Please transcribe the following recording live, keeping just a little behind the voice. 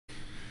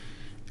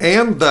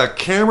And the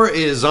camera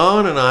is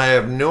on, and I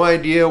have no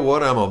idea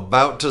what I'm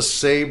about to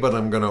say, but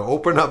I'm going to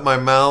open up my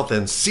mouth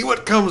and see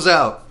what comes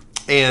out.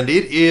 And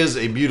it is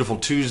a beautiful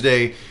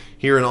Tuesday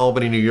here in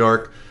Albany, New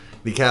York,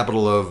 the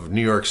capital of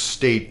New York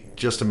State.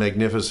 Just a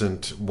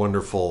magnificent,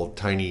 wonderful,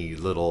 tiny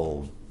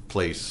little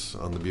place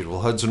on the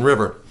beautiful Hudson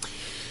River.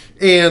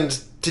 And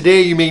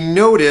today you may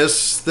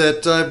notice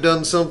that I've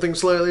done something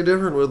slightly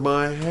different with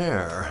my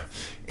hair.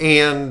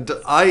 And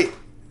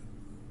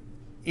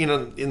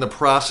in the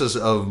process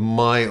of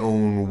my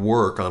own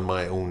work on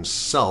my own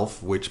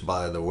self, which,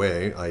 by the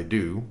way, I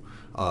do,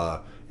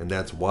 and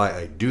that's why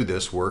I do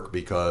this work,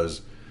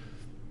 because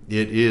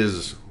it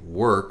is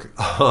work.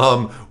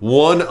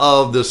 One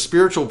of the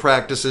spiritual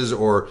practices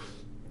or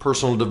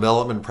personal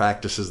development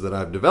practices that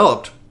I've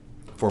developed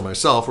for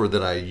myself, or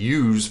that I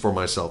use for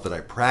myself, that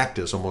I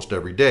practice almost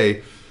every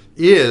day,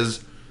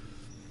 is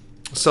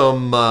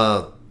some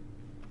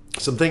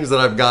things that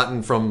I've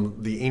gotten from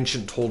the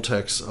ancient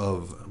Toltecs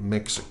of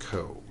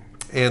Mexico.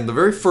 And the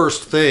very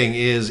first thing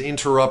is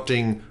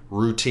interrupting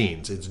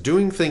routines. It's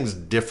doing things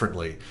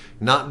differently,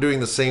 not doing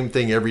the same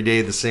thing every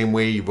day the same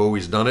way you've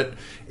always done it.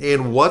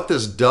 And what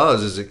this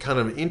does is it kind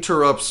of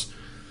interrupts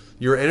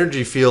your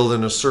energy field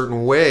in a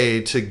certain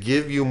way to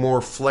give you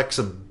more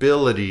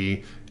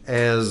flexibility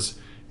as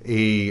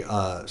a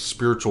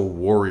spiritual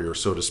warrior,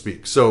 so to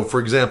speak. So, for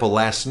example,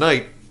 last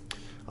night,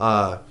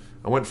 I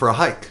went for a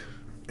hike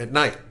at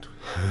night.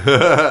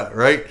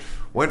 Right?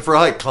 Went for a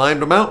hike,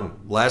 climbed a mountain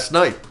last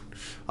night.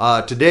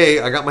 Today,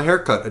 I got my hair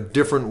cut a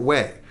different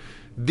way.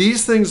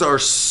 These things are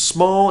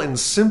small and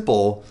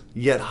simple,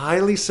 yet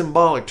highly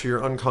symbolic to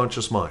your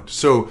unconscious mind.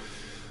 So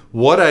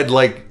what I'd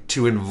like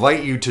to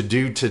invite you to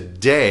do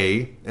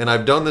today, and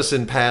I've done this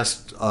in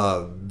past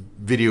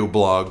video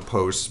blog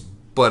posts,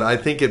 but I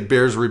think it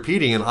bears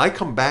repeating, and I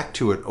come back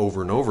to it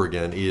over and over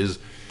again, is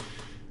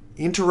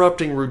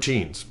interrupting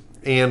routines.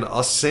 And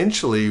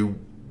essentially,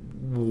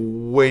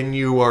 when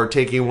you are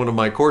taking one of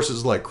my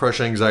courses like Crush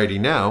Anxiety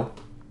Now,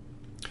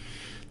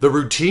 the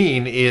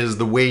routine is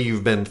the way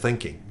you've been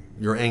thinking,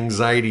 your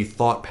anxiety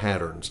thought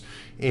patterns.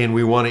 And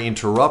we want to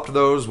interrupt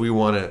those. We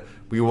want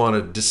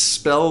to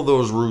dispel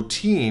those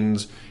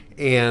routines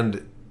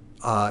and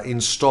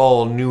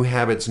install new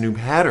habits, new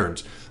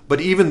patterns.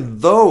 But even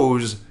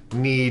those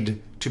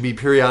need to be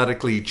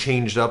periodically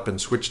changed up and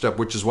switched up,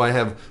 which is why I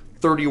have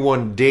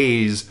 31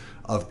 days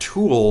of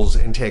tools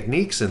and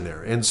techniques in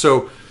there. And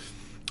so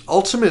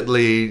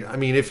ultimately, I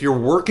mean, if you're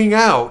working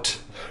out,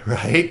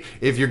 right,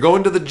 if you're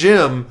going to the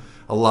gym,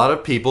 a lot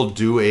of people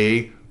do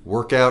a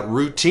workout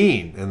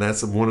routine. And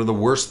that's one of the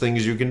worst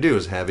things you can do,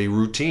 is have a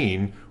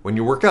routine when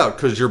you work out,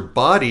 because your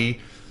body,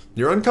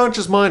 your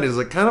unconscious mind, is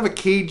like kind of a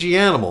cagey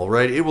animal,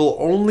 right? It will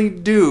only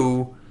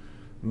do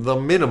the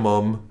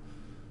minimum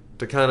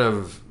to kind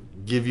of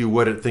give you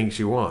what it thinks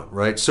you want,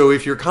 right? So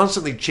if you're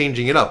constantly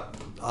changing it up,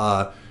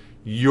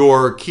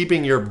 you're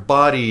keeping your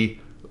body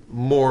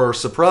more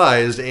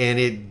surprised, and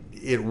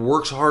it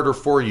works harder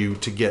for you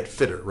to get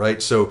fitter,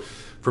 right? So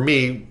for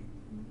me,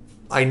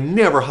 I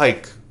never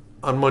hike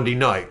on Monday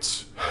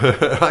nights.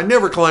 I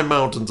never climb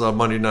mountains on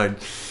Monday night.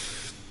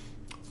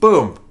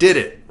 Boom, did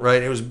it,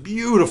 right? It was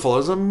beautiful. It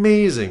was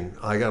amazing.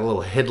 I got a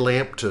little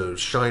headlamp to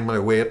shine my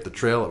way up the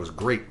trail. It was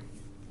great.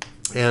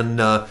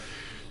 And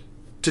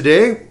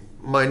today,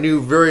 my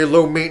new very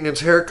low maintenance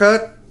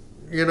haircut,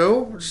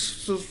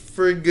 it's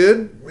very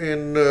good.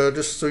 And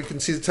just so you can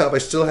see the top, I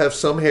still have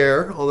some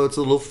hair, although it's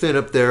a little thin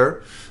up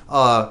there.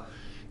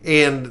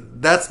 And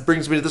that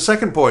brings me to the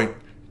second point: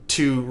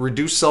 to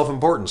reduce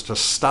self-importance, to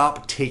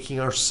stop taking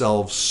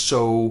ourselves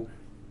so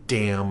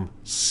damn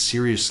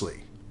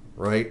seriously,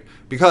 right?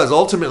 Because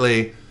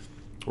ultimately,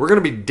 we're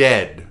going to be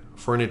dead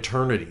for an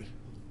eternity.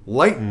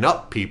 Lighten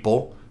up,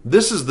 people.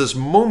 This is this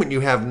moment you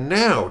have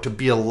now to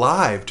be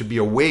alive, to be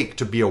awake,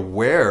 to be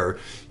aware.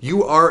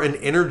 You are an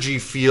energy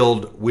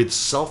field with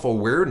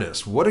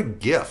self-awareness. What a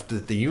gift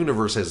that the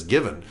universe has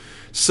given.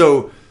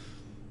 So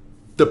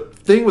the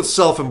thing with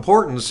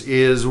self-importance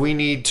is we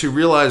need to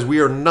realize we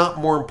are not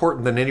more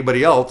important than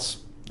anybody else,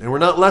 and we're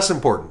not less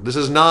important. This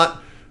is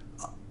not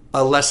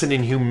a lesson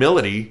in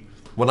humility.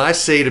 When I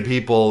say to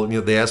people,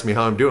 they ask me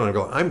how I'm doing, I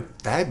go, I'm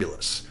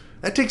fabulous.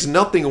 That takes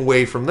nothing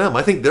away from them.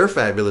 I think they're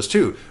fabulous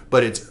too,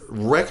 but it's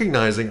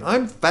recognizing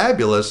I'm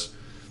fabulous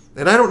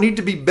and I don't need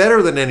to be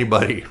better than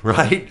anybody,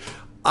 right?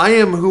 I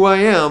am who I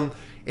am,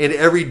 and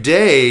every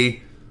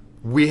day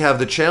we have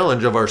the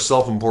challenge of our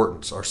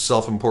self-importance, and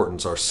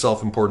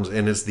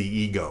it's the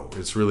ego.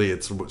 It's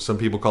some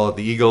people call it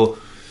the ego.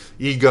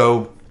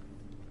 The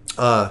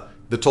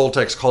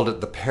Toltecs called it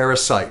the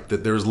parasite.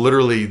 That there's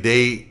literally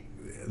they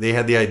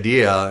had the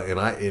idea, and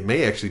it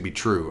may actually be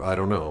true, I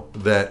don't know,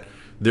 that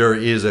there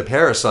is a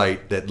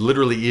parasite that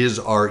literally is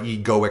our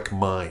egoic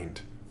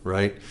mind,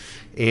 right?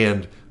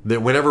 And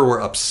that whenever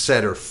we're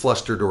upset or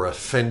flustered or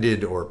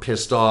offended or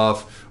pissed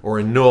off or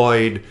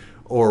annoyed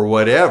or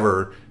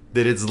whatever,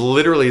 that it's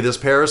literally this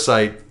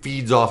parasite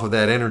feeds off of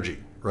that energy,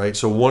 right?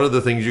 So one of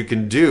the things you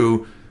can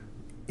do,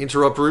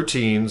 interrupt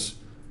routines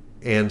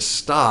and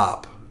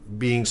stop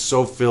being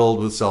so filled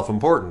with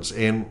self-importance.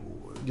 And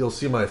you'll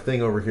see my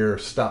thing over here,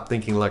 stop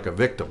thinking like a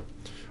victim.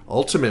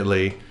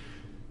 Ultimately,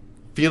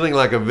 feeling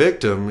like a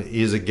victim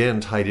is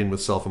again tied in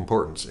with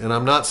self-importance. And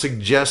I'm not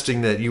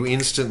suggesting that you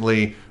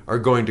instantly are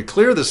going to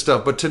clear this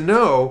stuff, but to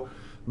know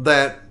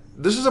that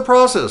this is a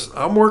process.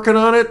 I'm working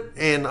on it,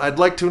 and I'd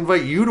like to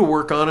invite you to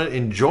work on it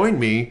and join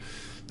me.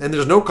 And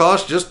there's no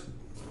cost, just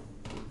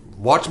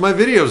watch my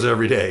videos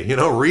every day,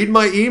 read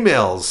my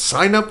emails,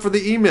 sign up for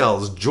the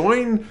emails,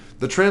 join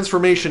the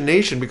Transformation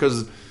Nation,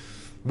 because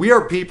we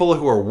are people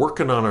who are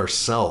working on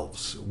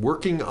ourselves,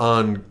 working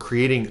on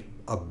creating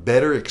a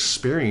better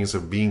experience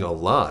of being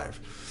alive.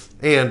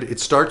 And it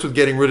starts with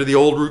getting rid of the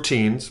old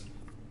routines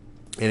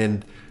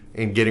and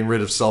getting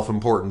rid of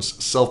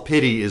self-importance.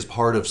 Self-pity is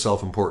part of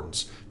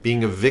self-importance.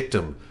 Being a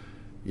victim.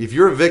 If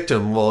you're a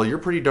victim, well, you're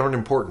pretty darn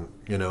important,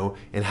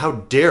 and how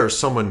dare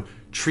someone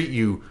treat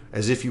you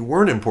as if you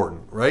weren't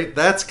important, right?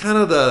 That's kind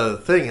of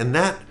the thing. And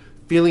that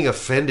feeling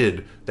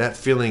offended, that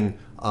feeling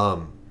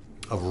of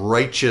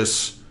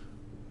righteous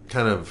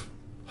kind of,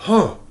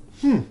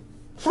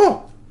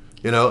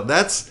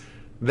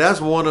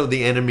 that's one of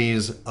the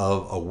enemies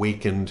of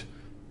awakened,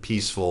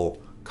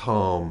 peaceful,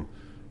 calm,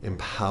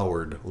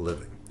 empowered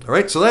living. All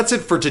right, so that's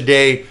it for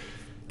today.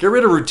 Get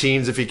rid of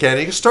routines if you can.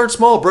 You can start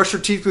small. Brush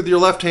your teeth with your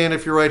left hand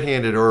if you're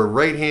right-handed, or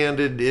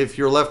right-handed if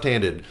you're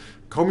left-handed.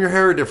 Comb your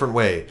hair a different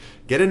way.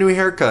 Get a new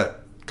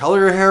haircut. Color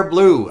your hair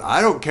blue.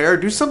 I don't care.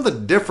 Do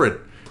something different.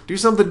 Do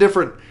something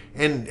different,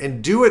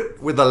 and do it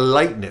with a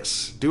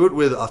lightness. Do it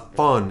with a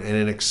fun and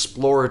an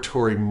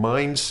exploratory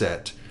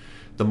mindset.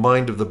 The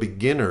mind of the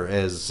beginner,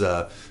 as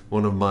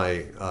one of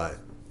my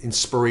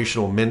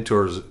inspirational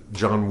mentors,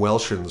 John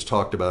Welshons,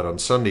 talked about on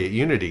Sunday at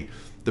Unity.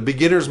 The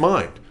beginner's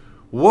mind.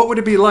 What would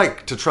it be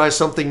like to try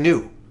something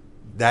new?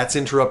 That's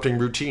interrupting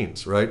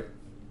routines, right?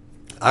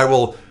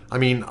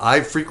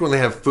 I frequently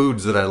have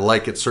foods that I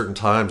like at certain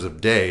times of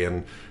day,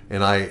 and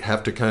I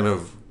have to kind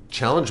of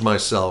challenge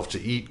myself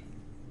to eat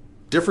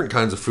different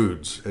kinds of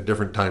foods at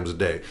different times of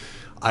day.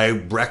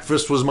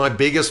 Breakfast was my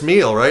biggest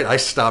meal, right? I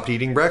stopped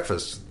eating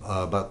breakfast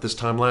about this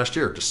time last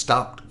year. Just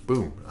stopped,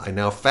 boom. I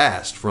now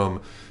fast from,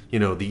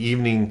 the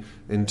evening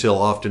until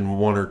often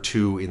 1 or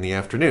 2 in the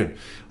afternoon.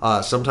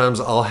 Sometimes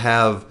I'll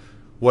have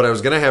what I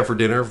was going to have for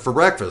dinner for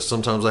breakfast.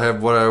 Sometimes I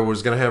have what I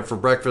was going to have for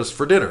breakfast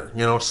for dinner.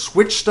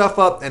 Switch stuff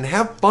up and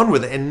have fun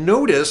with it, and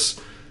notice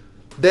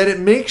that it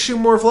makes you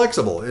more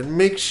flexible. It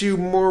makes you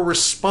more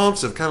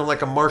responsive, kind of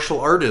like a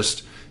martial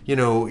artist,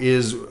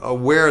 is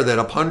aware that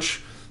a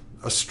punch,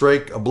 a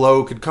strike, a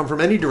blow could come from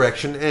any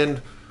direction,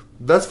 and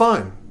that's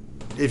fine.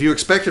 If you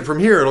expect it from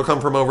here, it'll come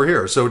from over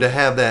here. So to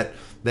have that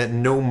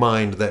no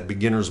mind, that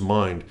beginner's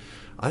mind,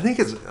 I think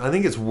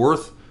it's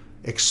worth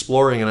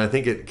exploring, and I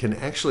think it can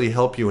actually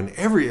help you in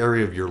every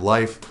area of your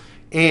life,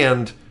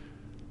 and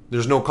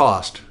there's no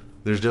cost.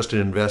 There's just an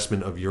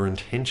investment of your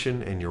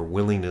intention and your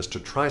willingness to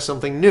try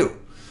something new.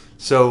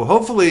 So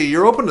hopefully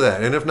you're open to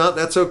that, and if not,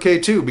 that's okay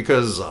too,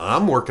 because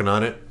I'm working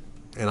on it,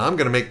 and I'm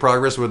going to make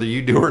progress whether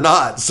you do or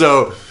not.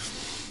 So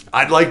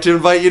I'd like to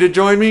invite you to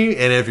join me,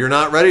 and if you're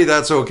not ready,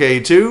 that's okay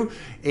too.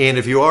 And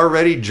if you are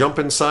ready, jump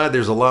inside.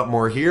 There's a lot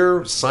more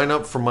here. Sign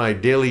up for my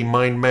daily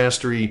Mind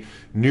Mastery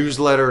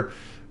newsletter,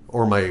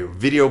 or my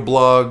video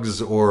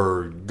blogs,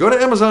 or go to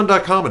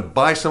Amazon.com and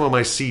buy some of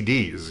my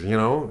CDs,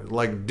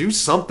 do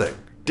something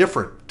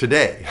different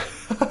today.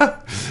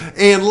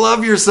 And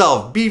love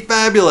yourself. Be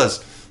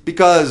fabulous.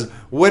 Because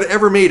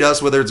whatever made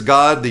us, whether it's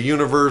God, the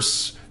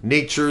universe,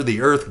 nature,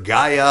 the earth,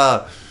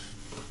 Gaia,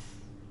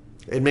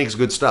 it makes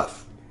good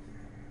stuff.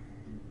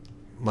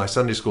 My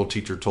Sunday school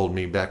teacher told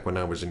me back when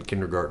I was in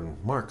kindergarten,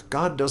 Mark,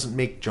 God doesn't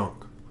make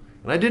junk.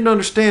 And I didn't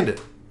understand it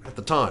at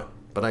the time.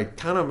 But I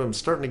kind of am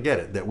starting to get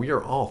it, that we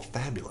are all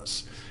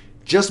fabulous.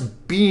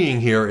 Just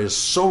being here is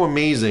so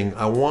amazing.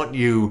 I want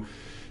you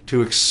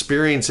to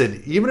experience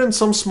it, even in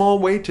some small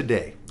way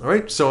today. All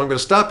right, so I'm going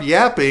to stop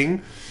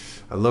yapping.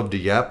 I love to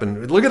yap,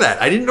 and look at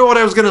that. I didn't know what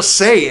I was going to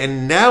say,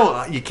 and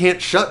now you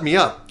can't shut me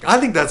up. I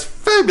think that's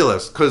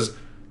fabulous, because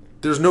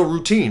there's no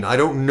routine. I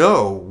don't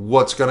know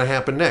what's going to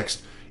happen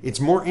next. It's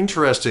more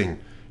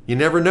interesting. You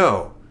never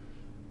know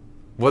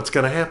what's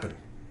going to happen.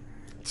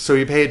 So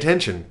you pay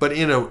attention, but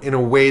in a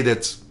way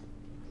that's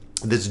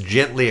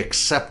gently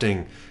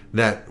accepting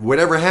that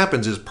whatever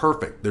happens is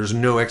perfect. There's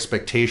no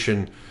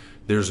expectation.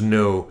 There's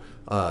no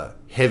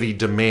heavy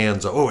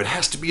demands. Oh, it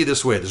has to be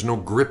this way. There's no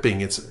gripping.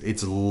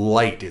 It's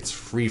light. It's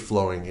free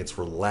flowing. It's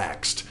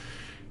relaxed,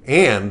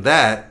 and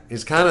that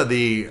is kind of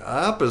the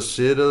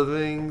opposite of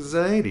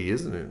anxiety,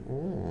 isn't it?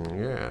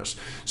 Yes.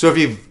 So if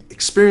you've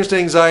experienced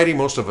anxiety,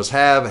 most of us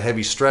have,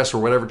 heavy stress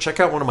or whatever, check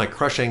out one of my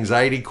Crush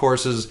Anxiety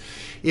courses.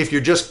 If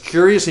you're just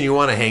curious and you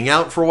want to hang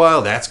out for a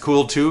while, that's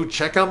cool too.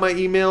 Check out my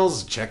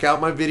emails, check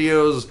out my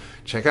videos,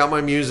 check out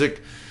my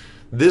music.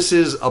 This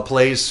is a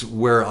place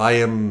where I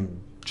am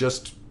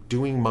just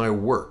doing my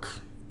work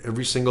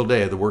every single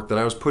day, the work that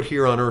I was put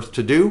here on earth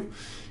to do.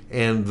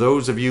 And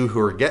those of you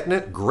who are getting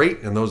it, great.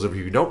 And those of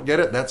you who don't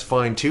get it, that's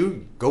fine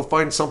too. Go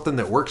find something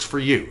that works for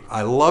you.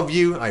 I love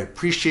you. I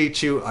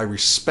appreciate you. I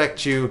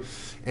respect you.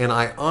 And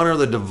I honor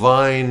the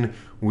divine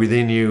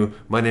within you.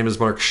 My name is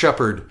Mark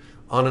Shepard.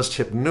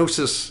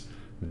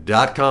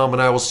 honesthypnosis.com,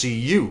 and I will see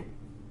you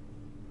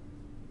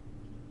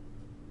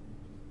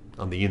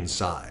on the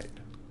inside.